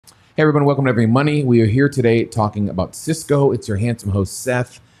Hey everyone, welcome to Every Money. We are here today talking about Cisco. It's your handsome host,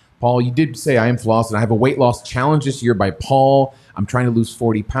 Seth. Paul, you did say I am flawless, and I have a weight loss challenge this year by Paul. I'm trying to lose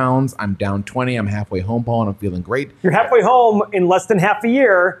 40 pounds. I'm down 20. I'm halfway home, Paul, and I'm feeling great. You're halfway home in less than half a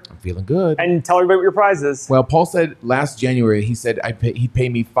year. I'm feeling good. And tell everybody what your prize is. Well, Paul said last January, he said he'd pay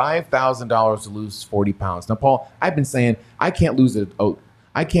me $5,000 to lose 40 pounds. Now, Paul, I've been saying I can't lose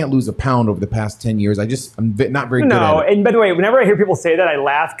a pound over the past 10 years. I'm not very good at it. And by the way, whenever I hear people say that, I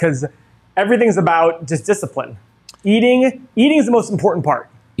laugh because everything's about just discipline. Eating is the most important part.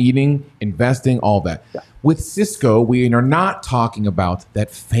 Eating, investing, all that. Yeah. With Cisco, we are not talking about that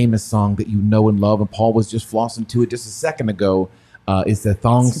famous song that you know and love, and Paul was just flossing to it just a second ago. It's the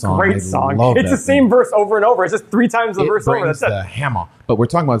thong song. Great song. It's the same verse over and over. It's just 3 times the verse over. That's it. The hammer. But we're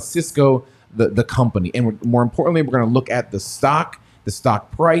talking about Cisco, the company, and more importantly, we're going to look at the stock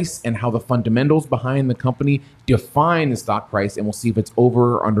price, and how the fundamentals behind the company define the stock price, and we'll see if it's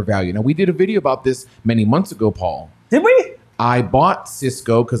over or undervalued. Now, we did a video about this many months ago, Paul. Did we? I bought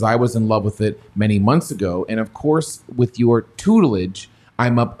Cisco because I was in love with it many months ago. And of course, with your tutelage,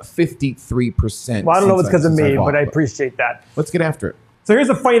 I'm up 53%. Well, I don't know if it's because of me, but I appreciate that. Let's get after it. So here's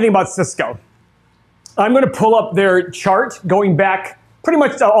the funny thing about Cisco. I'm going to pull up their chart going back pretty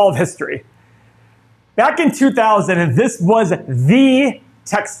much to all of history. Back in 2000, this was the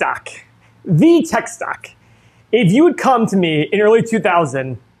tech stock. The tech stock. If you had come to me in early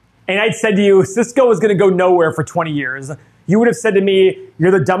 2000 and I'd said to you, Cisco is going to go nowhere for 20 years, you would have said to me,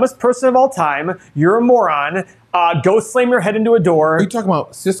 you're the dumbest person of all time. You're a moron. Go slam your head into a door. Are you talking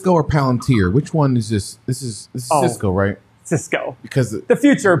about Cisco or Palantir? Which one is this? This is Cisco, right? Cisco. Because the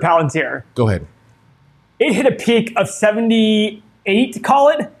future of Palantir. Go ahead. It hit a peak of 78, call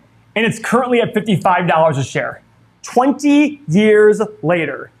it, and it's currently at $55 a share. 20 years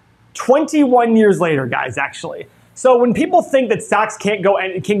later. 21 years later, guys, actually. So when people think that stocks can't go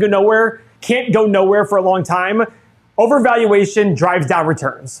nowhere for a long time, overvaluation drives down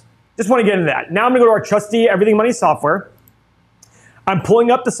returns. Just want to get into that. Now I'm going to go to our trusty Everything Money software. I'm pulling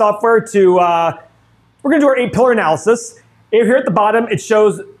up the software to, we're going to do our 8-pillar analysis. Here at the bottom, it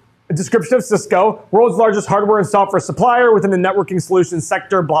shows a description of Cisco, world's largest hardware and software supplier within the networking solutions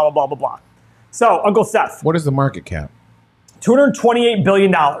sector, blah, blah, blah, blah, blah. So, Uncle Seth. What is the market cap? $228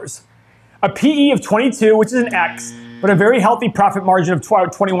 billion. A PE of 22, which is an X, but a very healthy profit margin of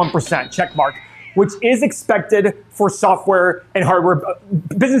 21%, check mark, which is expected for software and hardware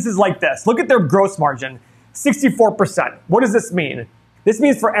businesses like this. Look at their gross margin, 64%. What does this mean? This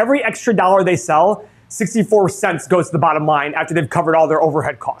means for every extra dollar they sell, 64 cents goes to the bottom line after they've covered all their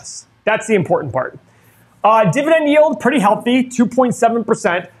overhead costs. That's the important part. Dividend yield, pretty healthy,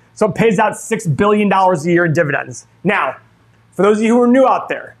 2.7%. So it pays out $6 billion a year in dividends. Now, for those of you who are new out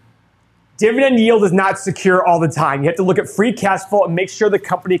there, dividend yield is not secure all the time. You have to look at free cash flow and make sure the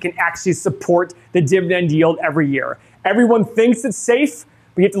company can actually support the dividend yield every year. Everyone thinks it's safe,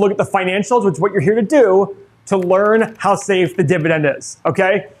 but you have to look at the financials, which is what you're here to do, to learn how safe the dividend is,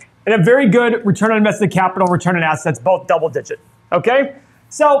 okay? And a very good return on invested capital, return on assets, both double digit, okay?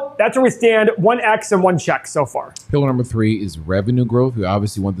 So that's where we stand, 1X and 1 check so far. Pillar number 3 is revenue growth. We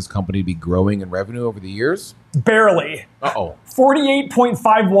obviously want this company to be growing in revenue over the years. Barely.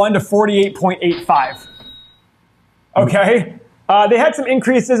 48.51 to 48.85. Okay? They had some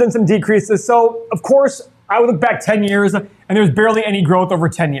increases and some decreases. So, of course, I would look back 10 years, and there's barely any growth over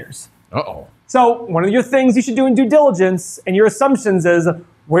 10 years. So one of your things you should do in due diligence and your assumptions is,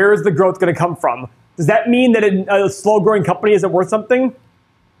 where is the growth going to come from? Does that mean that a slow-growing company isn't worth something?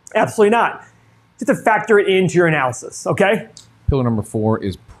 Absolutely not. Just to factor it into your analysis, okay? Pillar number 4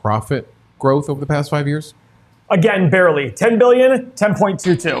 is profit growth over the past 5 years. Again, barely. 10 billion,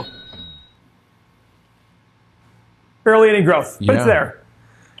 10.22. Barely any growth, but it's there.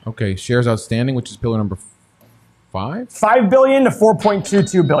 Okay, shares outstanding, which is pillar number 5? 5 billion to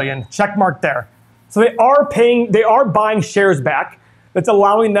 4.22 billion. Check mark there. So they are buying shares back. That's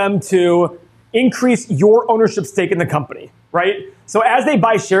allowing them to increase your ownership stake in the company, right? So as they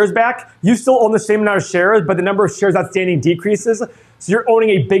buy shares back, you still own the same amount of shares, but the number of shares outstanding decreases. So you're owning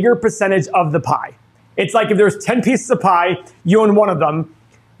a bigger percentage of the pie. It's like if there's 10 pieces of pie, you own one of them.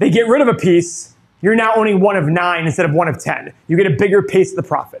 They get rid of a piece, you're now owning 1 of 9 instead of 1 of 10. You get a bigger piece of the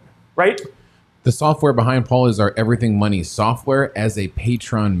profit, right? The software behind Paul is our Everything Money software. As a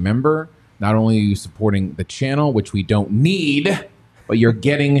Patreon member, not only are you supporting the channel, which we don't need, but you're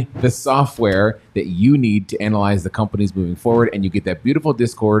getting the software that you need to analyze the companies moving forward, and you get that beautiful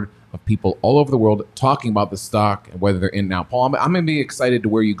Discord of people all over the world talking about the stock and whether they're in now. Paul, I'm going to be excited to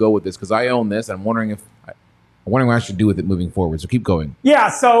where you go with this because I own this. I'm wondering if I'm wondering what I should do with it moving forward. So keep going. Yeah,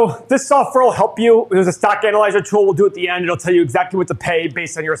 so this software will help you. There's a stock analyzer tool we'll do at the end. It'll tell you exactly what to pay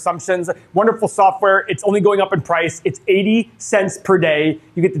based on your assumptions. Wonderful software. It's only going up in price. It's 80 cents per day.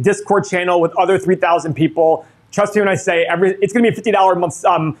 You get the Discord channel with other 3,000 people. Trust me when I say it's going to be a $50 a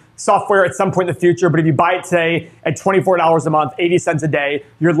month software at some point in the future. But if you buy it today at $24 a month, 80 cents a day,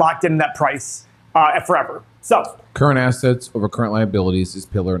 you're locked in that price forever. So current assets over current liabilities is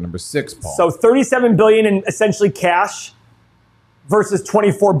pillar number 6, Paul. So $37 billion in essentially cash versus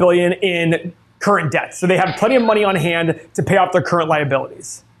 $24 billion in current debt. So they have plenty of money on hand to pay off their current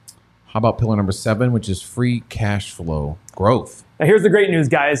liabilities. How about pillar number 7, which is free cash flow growth? Now here's the great news,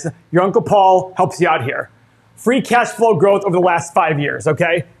 guys. Your Uncle Paul helps you out here. Free cash flow growth over the last 5 years,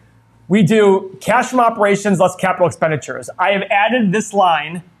 okay? We do cash from operations less capital expenditures. I have added this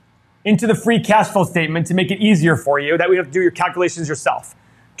line into the free cash flow statement to make it easier for you, that we have to do your calculations yourself.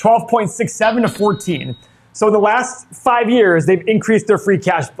 12.67 to 14. So the last 5 years, they've increased their free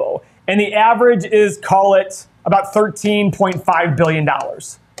cash flow. And the average is, call it, about $13.5 billion.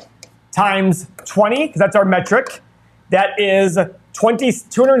 Times 20, because that's our metric, that is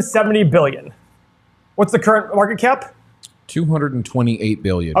 270 billion. What's the current market cap? 228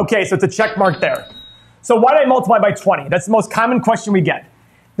 billion. Okay, so it's a check mark there. So why did I multiply by 20? That's the most common question we get.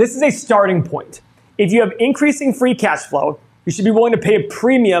 This is a starting point. If you have increasing free cash flow, you should be willing to pay a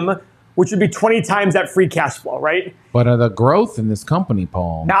premium, which would be 20 times that free cash flow, right? But the growth in this company,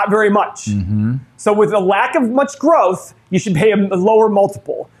 Paul. Not very much. So with a lack of much growth, you should pay a lower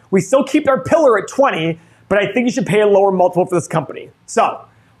multiple. We still keep our pillar at 20, but I think you should pay a lower multiple for this company. So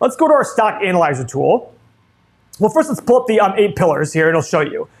let's go to our stock analyzer tool. Well, first let's pull up the 8 pillars here and it'll show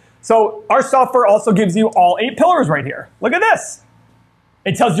you. So our software also gives you all 8 pillars right here. Look at this.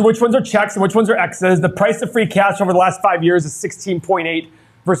 It tells you which ones are checks and which ones are X's. The price of free cash over the last 5 years is 16.8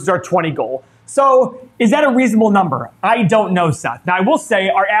 versus our 20 goal. So is that a reasonable number? I don't know, Seth. Now I will say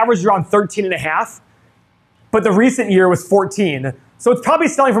our average is around 13.5, but the recent year was 14. So it's probably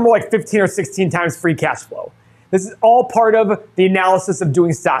selling for more like 15 or 16 times free cash flow. This is all part of the analysis of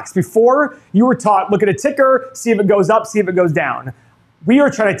doing stocks. Before, you were taught, look at a ticker, see if it goes up, see if it goes down. We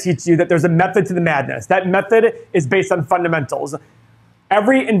are trying to teach you that there's a method to the madness. That method is based on fundamentals.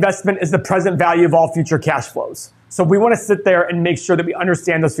 Every investment is the present value of all future cash flows. So we want to sit there and make sure that we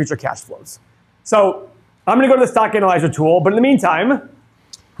understand those future cash flows. So I'm going to go to the stock analyzer tool, but in the meantime...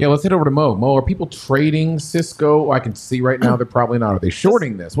 Yeah, let's head over to Mo. Mo, are people trading Cisco? I can see right now they're probably not. Are they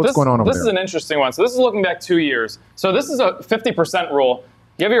shorting this? What's going on over there? This is an interesting one. So this is looking back 2 years. So this is a 50% rule.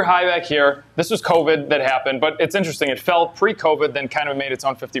 You have your high back here. This was COVID that happened, but it's interesting. It fell pre-COVID, then kind of made its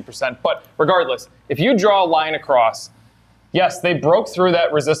own 50%. But regardless, if you draw a line across, yes, they broke through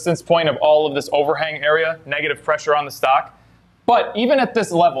that resistance point of all of this overhang area, negative pressure on the stock. But even at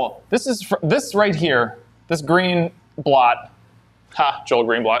this level, this right here, this green blot, Joel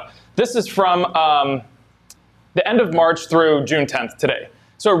Greenblatt. This is from the end of March through June 10th today.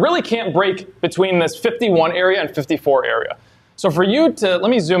 So it really can't break between this 51 area and 54 area. So for you to, let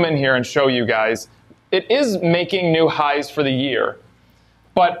me zoom in here and show you guys, it is making new highs for the year.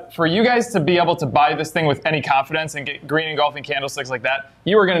 But for you guys to be able to buy this thing with any confidence and get green engulfing candlesticks like that,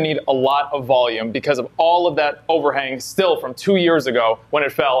 you are going to need a lot of volume because of all of that overhang still from 2 years ago when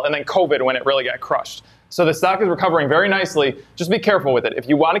it fell, and then COVID when it really got crushed. So the stock is recovering very nicely. Just be careful with it. If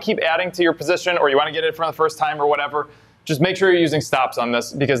you want to keep adding to your position or you want to get it for the first time or whatever, just make sure you're using stops on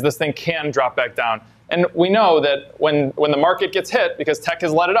this because this thing can drop back down. And we know that when the market gets hit, because tech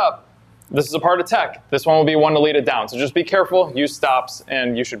has let it up, this is a part of tech, this one will be one to lead it down. So just be careful, use stops,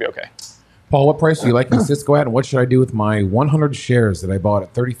 and you should be okay. Paul, what price are you liking Cisco at, and what should I do with my 100 shares that I bought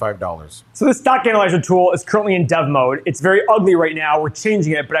at $35? So this stock analyzer tool is currently in dev mode. It's very ugly right now. We're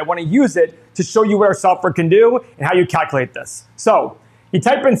changing it, but I want to use it to show you what our software can do and how you calculate this. So you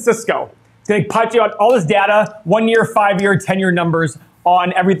type in Cisco. It's going to put you out all this data, 1 year, 5 year, 10-year numbers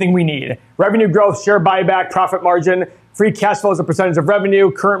on everything we need. Revenue growth, share buyback, profit margin, free cash flow as a percentage of revenue,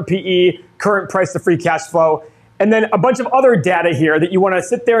 current PE, current price to free cash flow, and then a bunch of other data here that you want to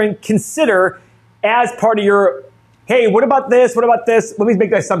sit there and consider as part of your, hey, what about this? What about this? Let me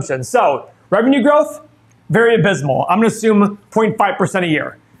make the assumption. So revenue growth, very abysmal. I'm going to assume 0.5% a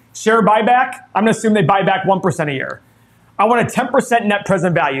year. Share buyback, I'm going to assume they buy back 1% a year. I want a 10% net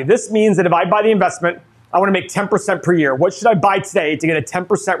present value. This means that if I buy the investment, I want to make 10% per year. What should I buy today to get a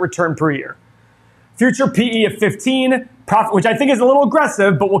 10% return per year? Future PE of 15, profit, which I think is a little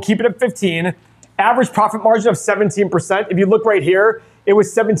aggressive, but we'll keep it at 15. Average profit margin of 17%. If you look right here, it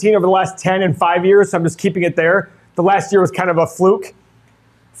was 17 over the last 10 and 5 years, so I'm just keeping it there. The last year was kind of a fluke.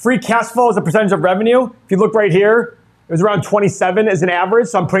 Free cash flow as a percentage of revenue. If you look right here, it was around 27 as an average,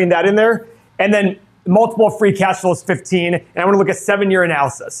 so I'm putting that in there. And then The multiple of free cash flow is 15, and I want to look at 7-year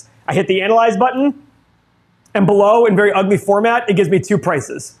analysis. I hit the analyze button, and below in very ugly format, it gives me 2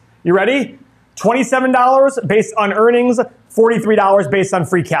 prices. You ready? $27 based on earnings, $43 based on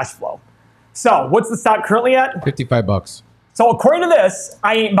free cash flow. So what's the stock currently at? 55 bucks. So according to this,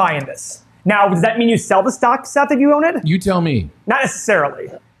 I ain't buying this. Now, does that mean you sell the stock, Seth, if you own it? You tell me. Not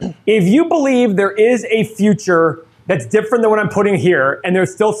necessarily. If you believe there is a future that's different than what I'm putting here, and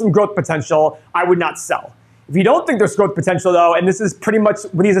there's still some growth potential, I would not sell. If you don't think there's growth potential, though, and this is pretty much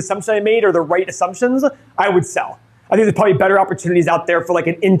what these assumptions I made are the right assumptions, I would sell. I think there's probably better opportunities out there for like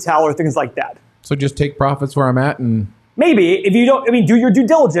an Intel or things like that. So just take profits where I'm at and... Maybe. If you don't, I mean, do your due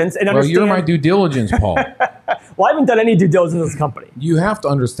diligence and understand. Well, you're my due diligence, Paul. Well, I haven't done any due diligence in this company. You have to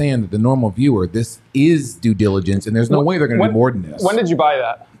understand that the normal viewer, this is due diligence, and there's no way they're going to do more than this. When did you buy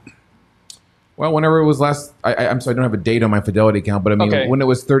that? Well, whenever it was last, I'm sorry, I don't have a date on my Fidelity account, but I mean, when it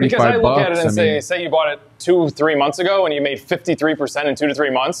was 35 bucks. Because I look at it and say you bought it 2-3 months ago and you made 53% in 2 to 3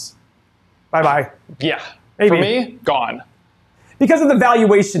 months. Bye-bye. Yeah. Maybe. For me, gone. Because of the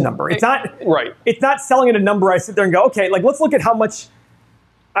valuation number. It's not right. It's not selling at a number I sit there and go, okay, like let's look at how much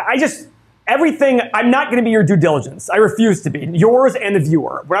everything, I'm not going to be your due diligence. I refuse to be. Yours and the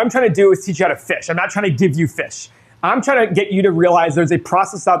viewer. What I'm trying to do is teach you how to fish. I'm not trying to give you fish. I'm trying to get you to realize there's a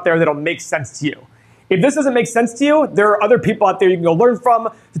process out there that'll make sense to you. If this doesn't make sense to you, there are other people out there you can go learn from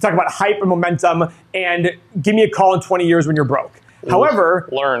to talk about hype and momentum, and give me a call in 20 years when you're broke. However,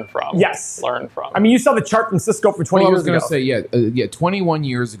 learn from. Yes. Learn from. I mean, you saw the chart from Cisco for 20 years ago. I was going to say, 21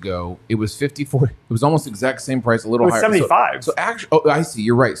 years ago, it was 54. It was almost the exact same price, a little higher. 75. So actually, I see.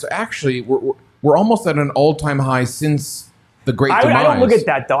 You're right. So actually, we're almost at an all-time high since the great demise. I don't look at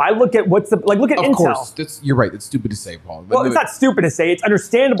that though. I look at look at Intel. Of course, you're right. It's stupid to say, Paul. Well, it's not stupid to say. It's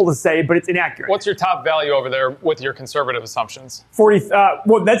understandable to say, but it's inaccurate. What's your top value over there with your conservative assumptions? 40.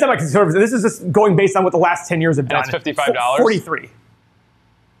 Well, that's not my conservative. This is just going based on what the last 10 years have done. And it's $55. 43.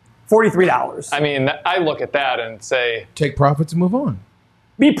 $43. I mean, I look at that and say, take profits and move on.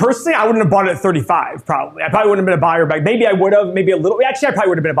 Me personally, I wouldn't have bought it at 35. Probably, I probably wouldn't have been a buyer back. Maybe I would have. Maybe a little. Actually, I probably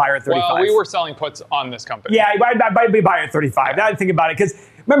would have been a buyer at 35. Well, we were selling puts on this company. Yeah, I'd be a buyer at 35. Now I think about it, because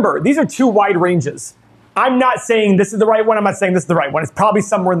remember, these are 2 wide ranges. I'm not saying this is the right one. I'm not saying this is the right one. It's probably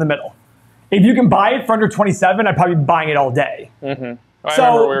somewhere in the middle. If you can buy it for under 27, I'd probably be buying it all day. Mm-hmm.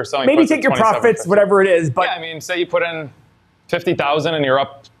 So we were selling maybe take your profits, whatever it is. But yeah, I mean, say you put in 50,000 and you're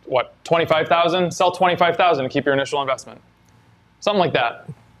up, what, 25,000? Sell 25,000 to keep your initial investment. Something like that.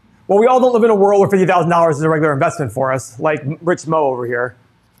 Well, we all don't live in a world where $50,000 is a regular investment for us, like Rich Mo over here.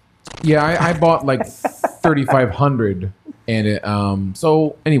 Yeah, I bought like 3,500, and it,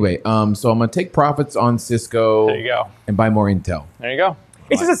 so anyway, so I'm gonna take profits on Cisco. There you go. And buy more Intel. There you go.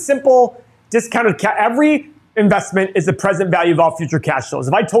 It's just a simple discounted every investment is the present value of all future cash flows.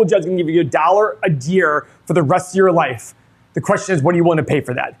 If I told you I was going to give you $1 a year for the rest of your life, the question is, what do you want to pay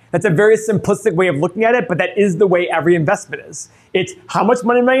for that? That's a very simplistic way of looking at it, but that is the way every investment is. It's how much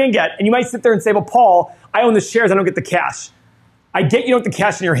money am I going to get? And you might sit there and say, well, Paul, I own the shares, I don't get the cash. I get you don't get the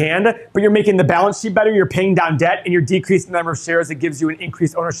cash in your hand, but you're making the balance sheet better, you're paying down debt, and you're decreasing the number of shares. It gives you an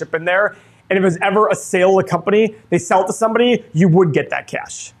increased ownership in there. And if there's ever a sale of a company, they sell it to somebody, you would get that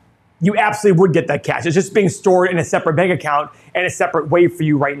cash. You absolutely would get that cash. It's just being stored in a separate bank account and a separate way for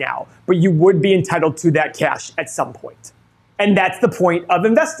you right now. But you would be entitled to that cash at some point. And that's the point of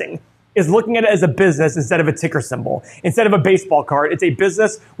investing, is looking at it as a business instead of a ticker symbol. Instead of a baseball card, it's a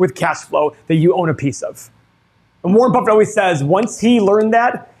business with cash flow that you own a piece of. And Warren Buffett always says, once he learned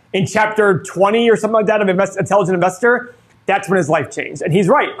that in chapter 20 or something like that of Intelligent Investor, that's when his life changed. And he's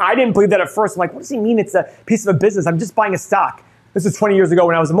right. I didn't believe that at first. I'm like, what does he mean it's a piece of a business? I'm just buying a stock. This was 20 years ago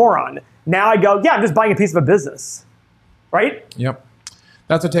when I was a moron. Now I go, yeah, I'm just buying a piece of a business. Right? Yep.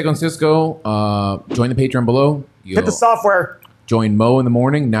 That's our take on Cisco. Join the Patreon below. Hit the software. Join Mo in the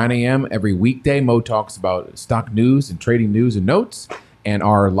morning, 9 a.m. every weekday. Mo talks about stock news and trading news and notes. And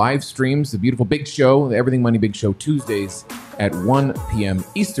our live streams, the beautiful Big Show, the Everything Money Big Show, Tuesdays at 1 p.m.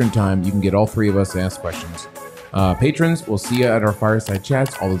 Eastern Time. You can get all 3 of us to ask questions. Patrons, we'll see you at our fireside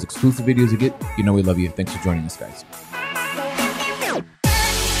chats. All those exclusive videos you get. You know we love you. Thanks for joining us, guys.